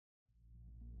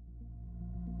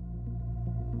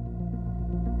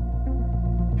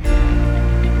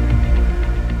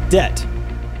Debt.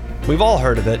 We've all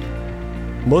heard of it.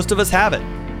 Most of us have it.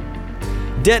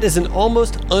 Debt is an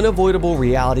almost unavoidable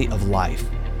reality of life.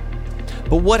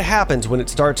 But what happens when it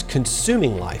starts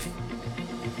consuming life?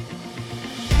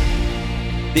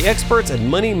 The experts at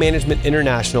Money Management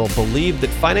International believe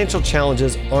that financial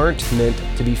challenges aren't meant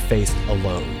to be faced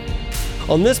alone.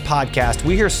 On this podcast,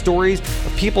 we hear stories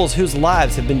of people whose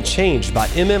lives have been changed by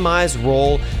MMI's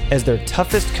role as their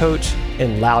toughest coach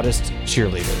and loudest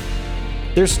cheerleader.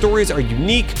 Their stories are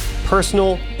unique,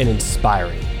 personal, and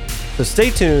inspiring. So stay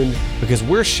tuned because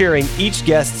we're sharing each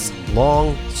guest's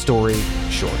long story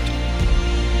short.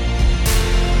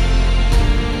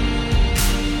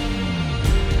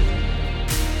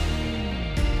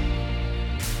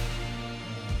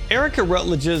 Ericka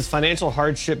Rutledge's financial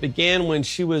hardship began when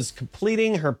she was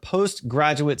completing her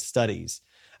postgraduate studies.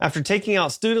 After taking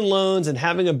out student loans and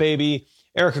having a baby,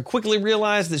 Ericka quickly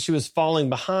realized that she was falling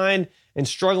behind and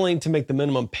struggling to make the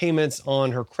minimum payments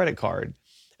on her credit card.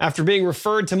 After being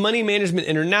referred to Money Management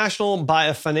International by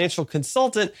a financial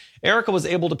consultant, Ericka was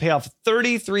able to pay off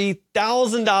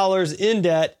 $33,000 in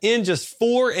debt in just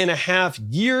 4.5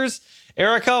 years.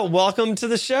 Ericka, welcome to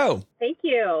the show. Thank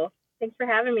you. Thanks for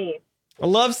having me. I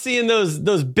love seeing those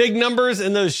big numbers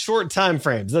in those short time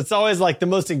frames. That's always like the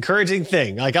most encouraging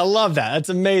thing. Like, I love that. That's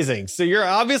amazing. So you're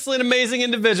obviously an amazing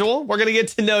individual. We're going to get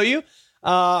to know you.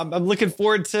 I'm looking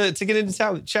forward to getting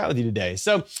to chat with you today.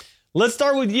 So let's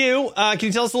start with you. Can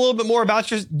you tell us a little bit more about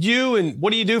you and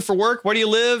what do you do for work? Where do you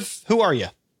live? Who are you?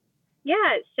 Yeah,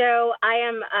 so I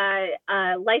am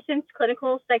a licensed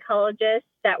clinical psychologist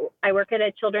that I work at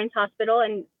a children's hospital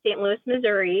in St. Louis,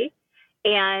 Missouri.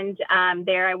 And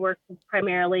there I work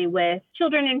primarily with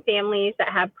children and families that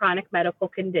have chronic medical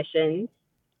conditions.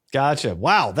 Gotcha.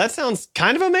 Wow, that sounds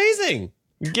kind of amazing.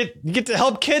 You get to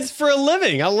help kids for a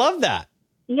living. I love that.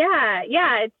 Yeah,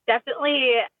 it's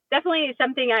definitely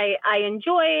something I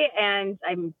enjoy, and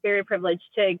I'm very privileged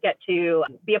to get to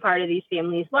be a part of these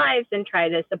families' lives and try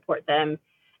to support them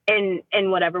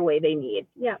in whatever way they need.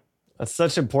 Yeah. That's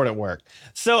such important work.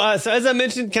 So as I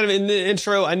mentioned kind of in the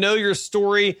intro, I know your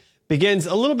story begins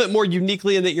a little bit more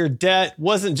uniquely in that your debt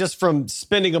wasn't just from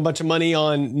spending a bunch of money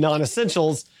on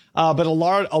non-essentials, but a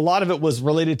lot of it was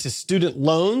related to student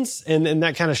loans, and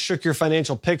that kind of shook your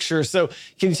financial picture. So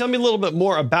can you tell me a little bit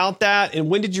more about that, and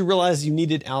when did you realize you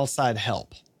needed outside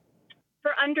help?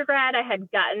 For undergrad, I had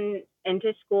gotten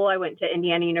into school. I went to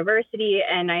Indiana University,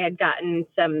 and I had gotten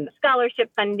some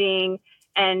scholarship funding.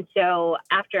 And so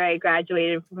after I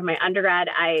graduated from my undergrad,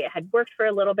 I had worked for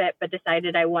a little bit, but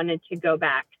decided I wanted to go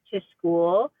back to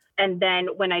school. And then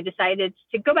when I decided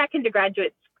to go back into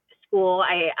graduate school,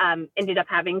 I ended up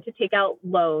having to take out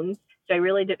loans. So I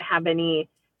really didn't have any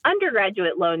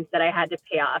undergraduate loans that I had to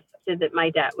pay off, so that my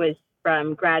debt was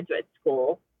from graduate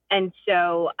school. And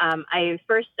so I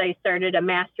started a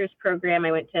master's program.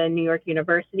 I went to New York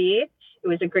University. It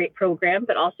was a great program,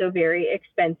 but also very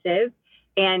expensive.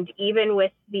 And even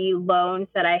with the loans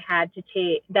that I had to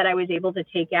take, that I was able to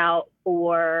take out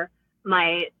for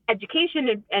my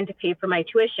education and to pay for my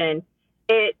tuition,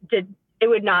 it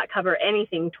would not cover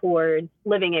anything towards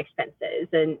living expenses.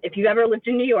 And if you ever lived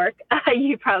in New York,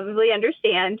 you probably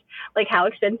understand like how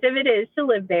expensive it is to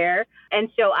live there. And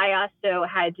so I also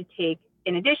had to take,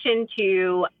 in addition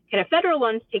to kind of federal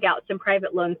loans, take out some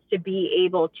private loans to be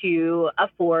able to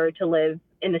afford to live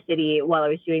in the city while I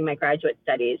was doing my graduate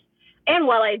studies. And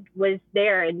while I was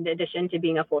there, in addition to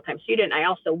being a full-time student, I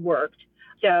also worked.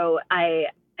 So I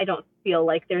don't feel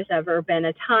like there's ever been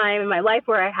a time in my life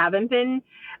where I haven't been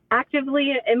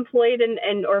actively employed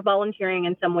and or volunteering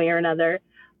in some way or another.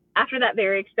 After that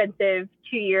very expensive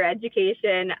 2-year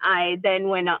education, I then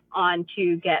went on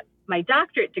to get my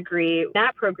doctorate degree.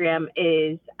 That program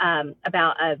is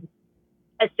about a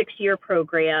 6-year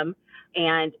program.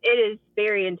 And it is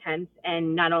very intense.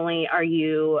 And not only are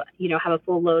you have a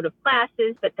full load of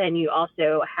classes, but then you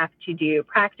also have to do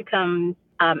practicums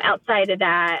outside of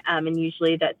that. And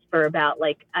usually that's for about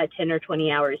 10 or 20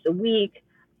 hours a week.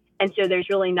 And so there's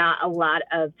really not a lot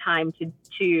of time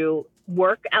to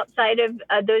work outside of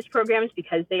those programs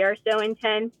because they are so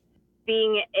intense.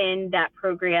 Being in that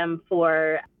program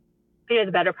for the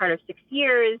better part of 6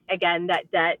 years, again, that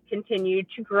debt continued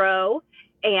to grow.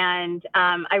 And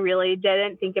I really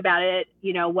didn't think about it,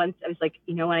 once I was like,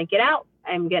 when I get out,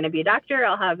 I'm going to be a doctor.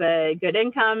 I'll have a good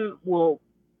income. We'll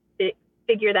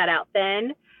figure that out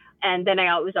then. And then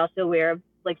I was also aware of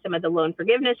some of the loan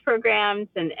forgiveness programs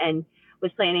and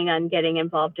was planning on getting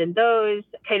involved in those.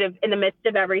 Kind of in the midst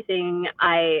of everything,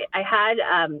 I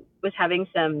was having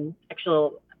some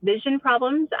actual vision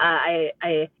problems.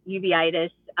 I uveitis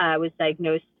was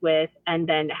diagnosed with, and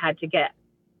then had to get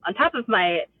on top of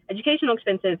my educational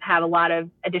expenses have a lot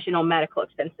of additional medical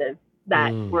expenses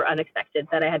that were unexpected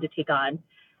that I had to take on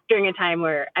during a time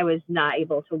where I was not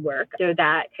able to work. So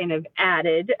that kind of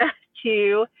added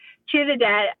to the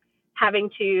debt, having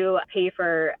to pay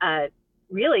for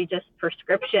really just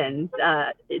prescriptions.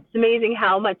 It's amazing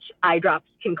how much eye drops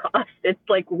can cost. It's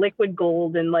like liquid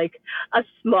gold and like a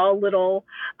small little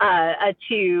a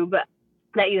tube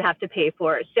that you have to pay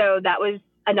for. So that was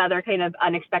another kind of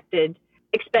unexpected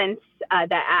expense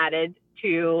that added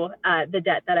to the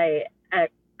debt that I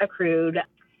accrued.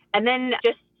 And then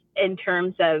just in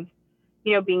terms of,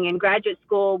 being in graduate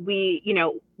school, we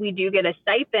do get a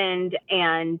stipend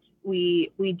and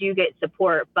we do get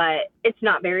support, but it's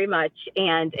not very much.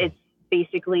 And it's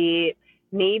basically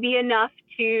maybe enough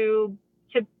to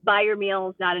buy your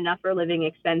meals, not enough for living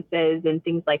expenses and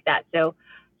things like that. So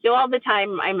all the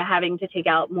time I'm having to take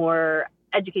out more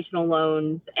educational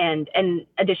loans and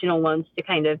additional loans to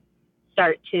kind of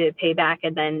start to pay back.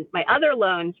 And then my other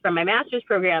loans from my master's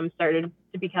program started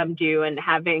to become due and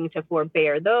having to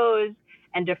forbear those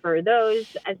and defer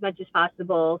those as much as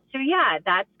possible. So yeah,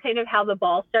 that's kind of how the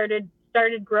ball started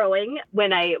growing.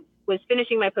 When I was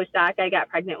finishing my postdoc, I got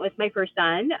pregnant with my first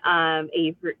son,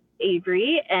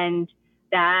 Avery, and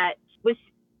that was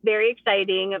very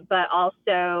exciting, but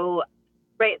also,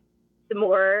 right, some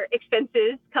more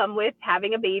expenses come with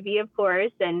having a baby, of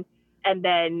course, and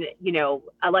then,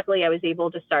 luckily I was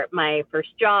able to start my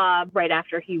first job right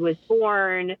after he was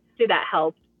born. So that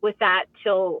helped with that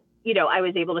till, I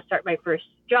was able to start my first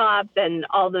job. Then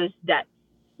all those debts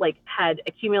had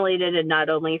accumulated, and not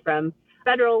only from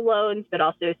federal loans, but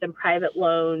also some private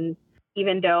loans.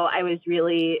 Even though I was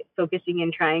really focusing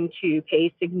and trying to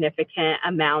pay significant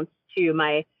amounts to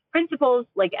my principals,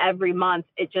 every month,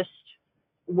 it just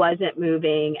wasn't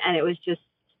moving. And it was just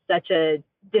such a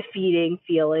defeating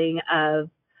feeling of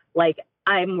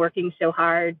I'm working so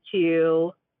hard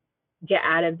to get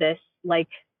out of this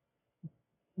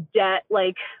debt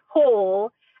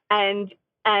hole and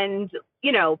paying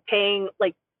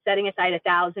setting aside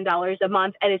 $1,000 a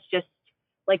month, and it's just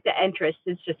the interest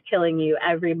is just killing you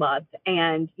every month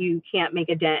and you can't make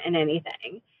a dent in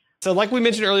anything. So like we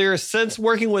mentioned earlier, since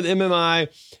working with MMI,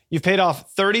 you've paid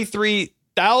off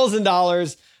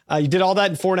 $33,000. You did all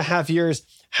that in 4.5 years.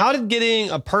 How did getting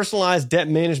a personalized debt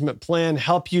management plan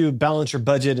help you balance your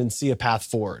budget and see a path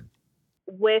forward?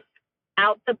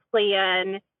 Without the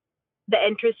plan, the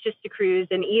interest just accrues.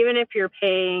 And even if you're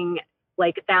paying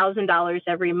 $1,000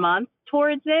 every month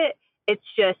towards it, it's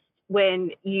just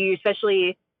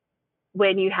especially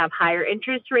when you have higher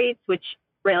interest rates, which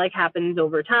happens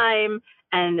over time,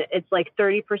 and it's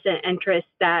 30% interest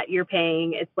that you're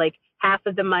paying. It's half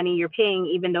of the money you're paying,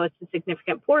 even though it's a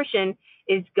significant portion,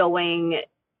 is going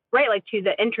to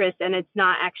the interest, and it's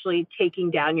not actually taking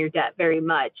down your debt very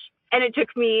much. And it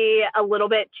took me a little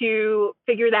bit to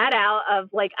figure that out of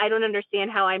I don't understand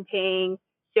how I'm paying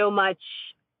so much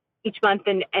each month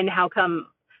and how come,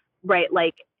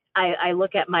 I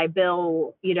look at my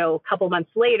bill, a couple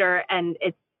months later and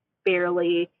it's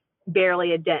barely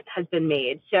a dent has been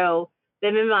made. So the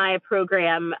MMI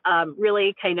program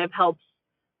really kind of helps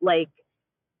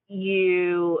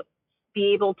you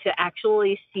be able to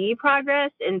actually see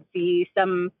progress and see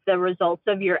the results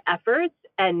of your efforts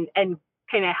and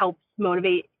kind of helps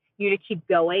motivate you to keep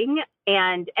going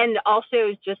and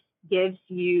also just gives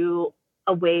you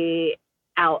a way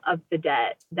out of the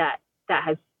debt that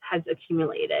has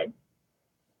accumulated.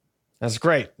 That's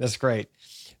great.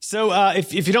 So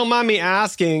if you don't mind me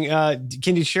asking,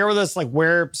 can you share with us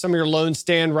where some of your loans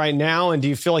stand right now? And do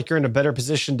you feel like you're in a better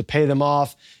position to pay them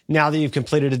off now that you've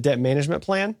completed a debt management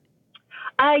plan?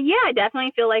 Yeah, I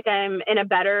definitely feel like I'm in a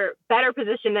better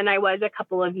position than I was a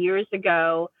couple of years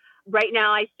ago. Right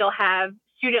now, I still have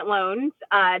student loans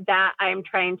that I'm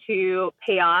trying to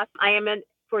pay off. I am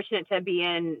fortunate to be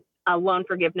in a loan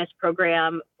forgiveness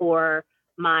program for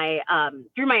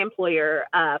through my employer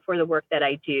for the work that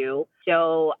I do.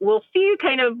 So we'll see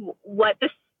kind of what the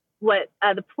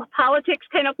politics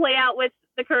kind of play out with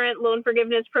the current loan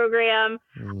forgiveness program.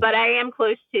 But I am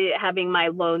close to having my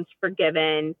loans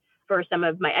forgiven for some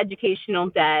of my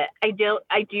educational debt. I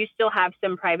do still have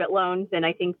some private loans, and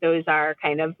I think those are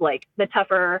kind of the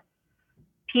tougher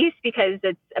piece, because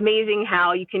it's amazing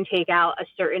how you can take out a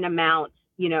certain amount,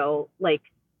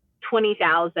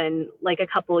 $20,000 a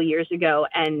couple of years ago,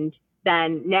 and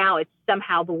then now it's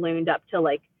somehow ballooned up to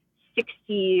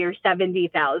 $60,000 or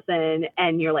 $70,000,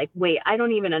 and you're wait, I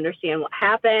don't even understand what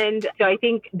happened. So I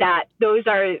think that those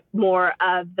are more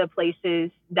of the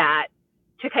places that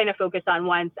to kind of focus on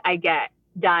once I get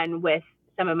done with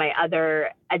some of my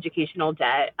other educational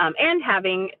debt, and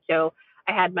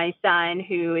I had my son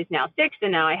who is now 6,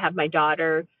 and now I have my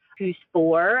daughter who's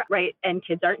 4, right? And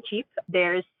kids aren't cheap.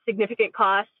 There's significant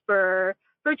costs for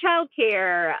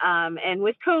childcare. And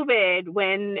with COVID,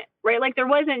 when, right, like there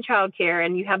wasn't childcare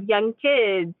and you have young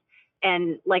kids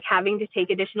and like having to take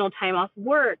additional time off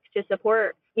work to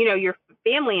support, your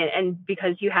family. And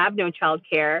because you have no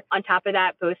childcare, on top of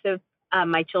that, both of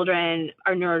my children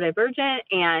are neurodivergent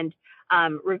and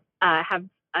have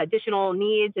additional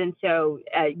needs. And so,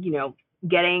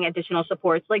 getting additional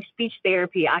supports like speech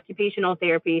therapy, occupational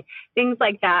therapy, things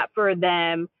like that for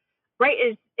them, right,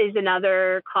 is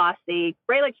another cost. They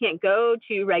can't go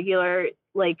to regular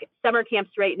like summer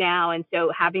camps right now. And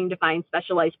so having to find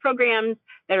specialized programs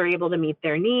that are able to meet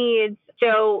their needs.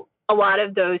 So a lot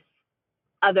of those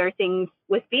other things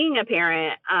with being a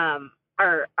parent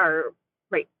are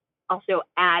right also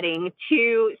adding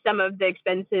to some of the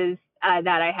expenses that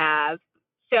I have.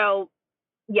 So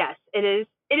yes, it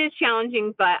is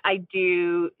challenging, but I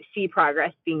do see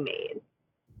progress being made.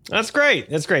 That's great.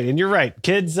 That's great. And you're right.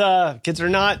 Kids are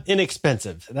not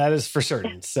inexpensive. That is for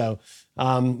certain. So,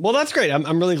 well, that's great.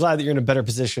 I'm really glad that you're in a better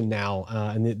position now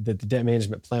and that the debt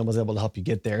management plan was able to help you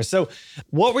get there. So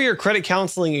what were your credit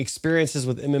counseling experiences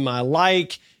with MMI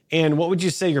like? And what would you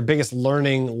say your biggest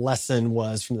learning lesson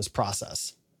was from this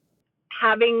process?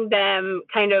 Having them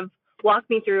kind of walk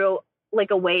me through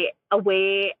like a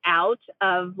way out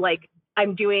of like,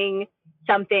 I'm doing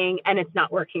something and it's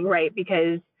not working right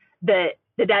because the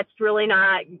debt's really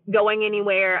not going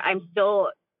anywhere. I'm still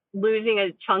losing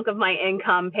a chunk of my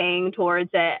income paying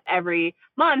towards it every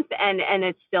month. And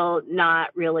it's still not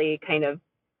really kind of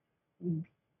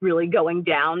really going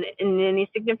down in any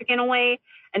significant way.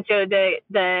 And so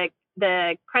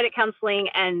the credit counseling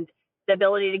and the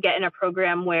ability to get in a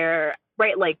program where,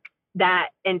 right, like that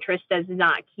interest does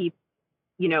not keep,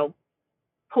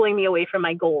 pulling me away from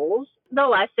my goals. The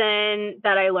lesson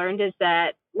that I learned is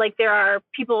that like there are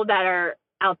people that are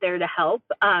out there to help,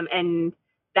 and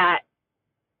that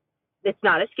it's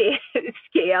not a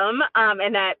scam,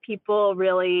 and that people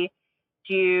really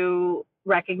do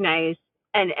recognize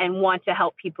and want to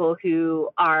help people who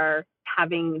are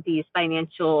having these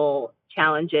financial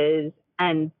challenges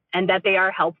and that they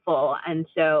are helpful. And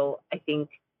so I think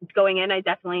going in, I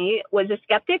definitely was a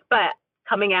skeptic, but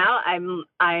coming out,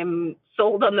 I'm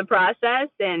sold on the process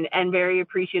and very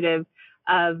appreciative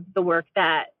of the work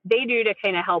that they do to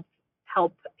kind of help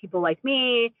people like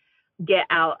me get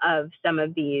out of some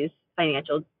of these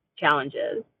financial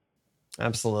challenges.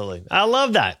 Absolutely. I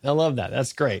love that.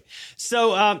 That's great.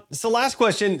 So last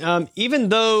question, even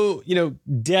though,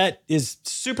 debt is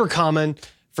super common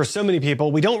for so many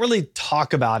people, we don't really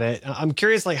talk about it. I'm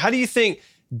curious, like, how do you think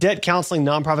debt counseling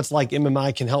nonprofits like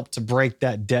MMI can help to break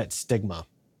that debt stigma?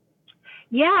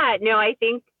 Yeah, no, I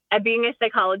think being a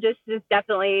psychologist is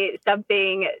definitely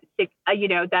something,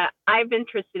 that I'm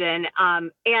interested in.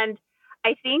 And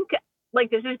I think like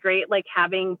this is great, like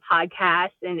having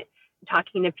podcasts and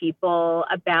talking to people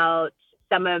about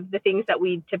some of the things that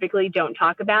we typically don't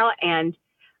talk about. And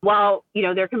while,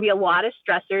 there can be a lot of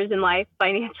stressors in life,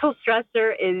 financial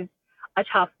stressor is a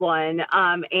tough one.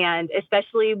 And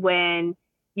especially when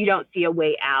you don't see a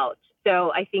way out.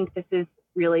 So I think this is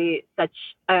really such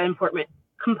an important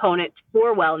component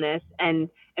for wellness and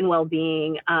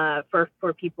well-being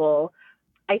for people.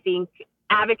 I think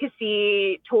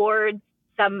advocacy towards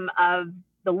some of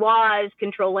the laws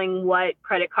controlling what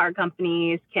credit card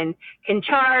companies can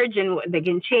charge and what they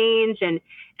can change,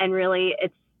 and really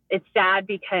it's sad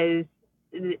because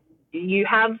you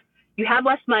have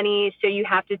less money, so you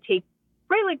have to take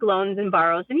like loans and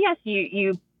borrows, and yes,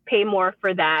 you pay more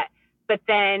for that, but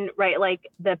then like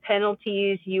the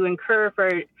penalties you incur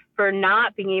for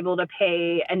not being able to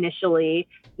pay initially,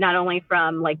 not only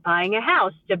from like buying a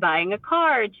house to buying a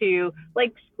car to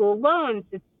like school loans.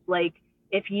 It's like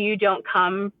if you don't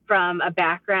come from a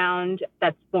background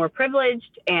that's more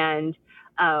privileged and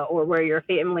or where your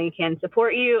family can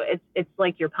support you, it's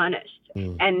like you're punished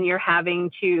and you're having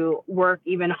to work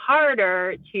even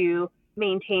harder to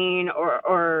maintain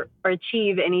or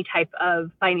achieve any type of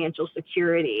financial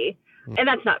security. And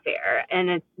that's not fair and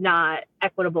it's not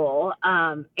equitable.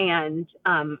 And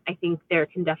I think there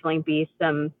can definitely be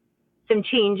some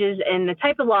changes in the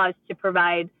type of laws to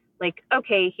provide like,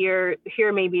 okay, here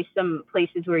may be some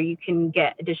places where you can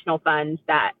get additional funds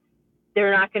that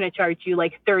they're not going to charge you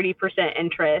like 30%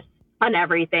 interest on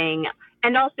everything.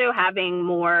 And also having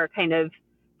more kind of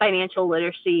financial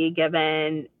literacy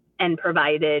given and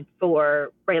provided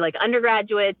for like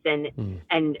undergraduates and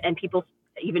people,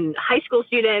 even high school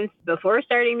students before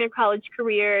starting their college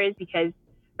careers, because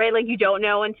right? Like you don't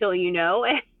know until you know,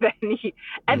 and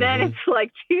then it's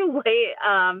like too late.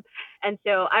 And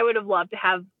so I would have loved to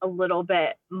have a little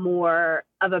bit more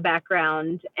of a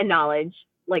background and knowledge,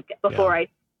 like before I,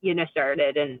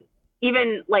 started. And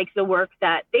even like the work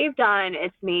that they've done,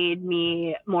 it's made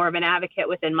me more of an advocate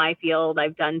within my field.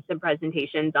 I've done some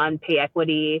presentations on pay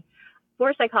equity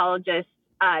for psychologists.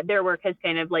 Their work has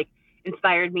kind of like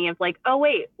inspired me of like, oh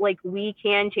wait, like we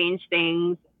can change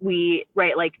things.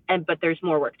 But there's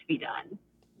more work to be done.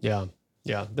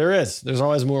 Yeah, there is. There's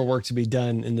always more work to be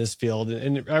done in this field.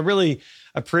 And I really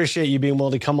appreciate you being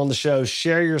willing to come on the show,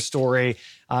 share your story.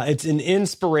 It's an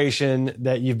inspiration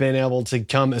that you've been able to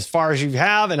come as far as you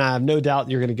have. And I have no doubt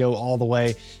you're going to go all the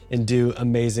way and do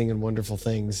amazing and wonderful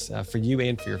things for you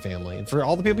and for your family and for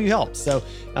all the people you help. So,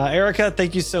 Ericka,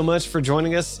 thank you so much for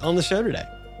joining us on the show today.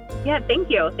 Yeah, thank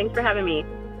you. Thanks for having me.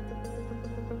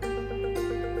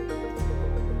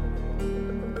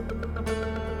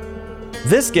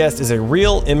 This guest is a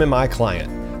real MMI client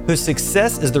whose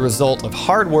success is the result of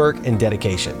hard work and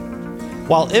dedication.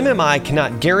 While MMI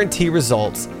cannot guarantee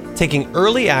results, taking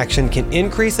early action can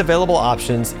increase available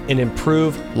options and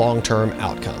improve long-term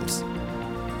outcomes.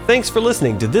 Thanks for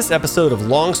listening to this episode of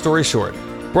Long Story Short,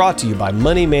 brought to you by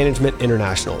Money Management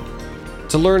International.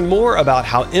 To learn more about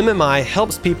how MMI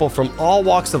helps people from all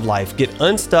walks of life get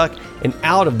unstuck and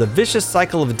out of the vicious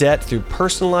cycle of debt through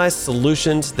personalized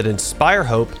solutions that inspire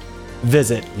hope,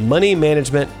 visit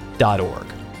moneymanagement.org.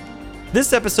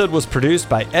 This episode was produced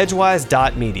by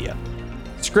Edgewise.media.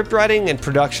 Script writing and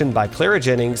production by Clara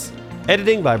Jennings,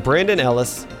 editing by Brandon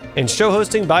Ellis, and show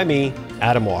hosting by me,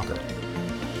 Adam Walker.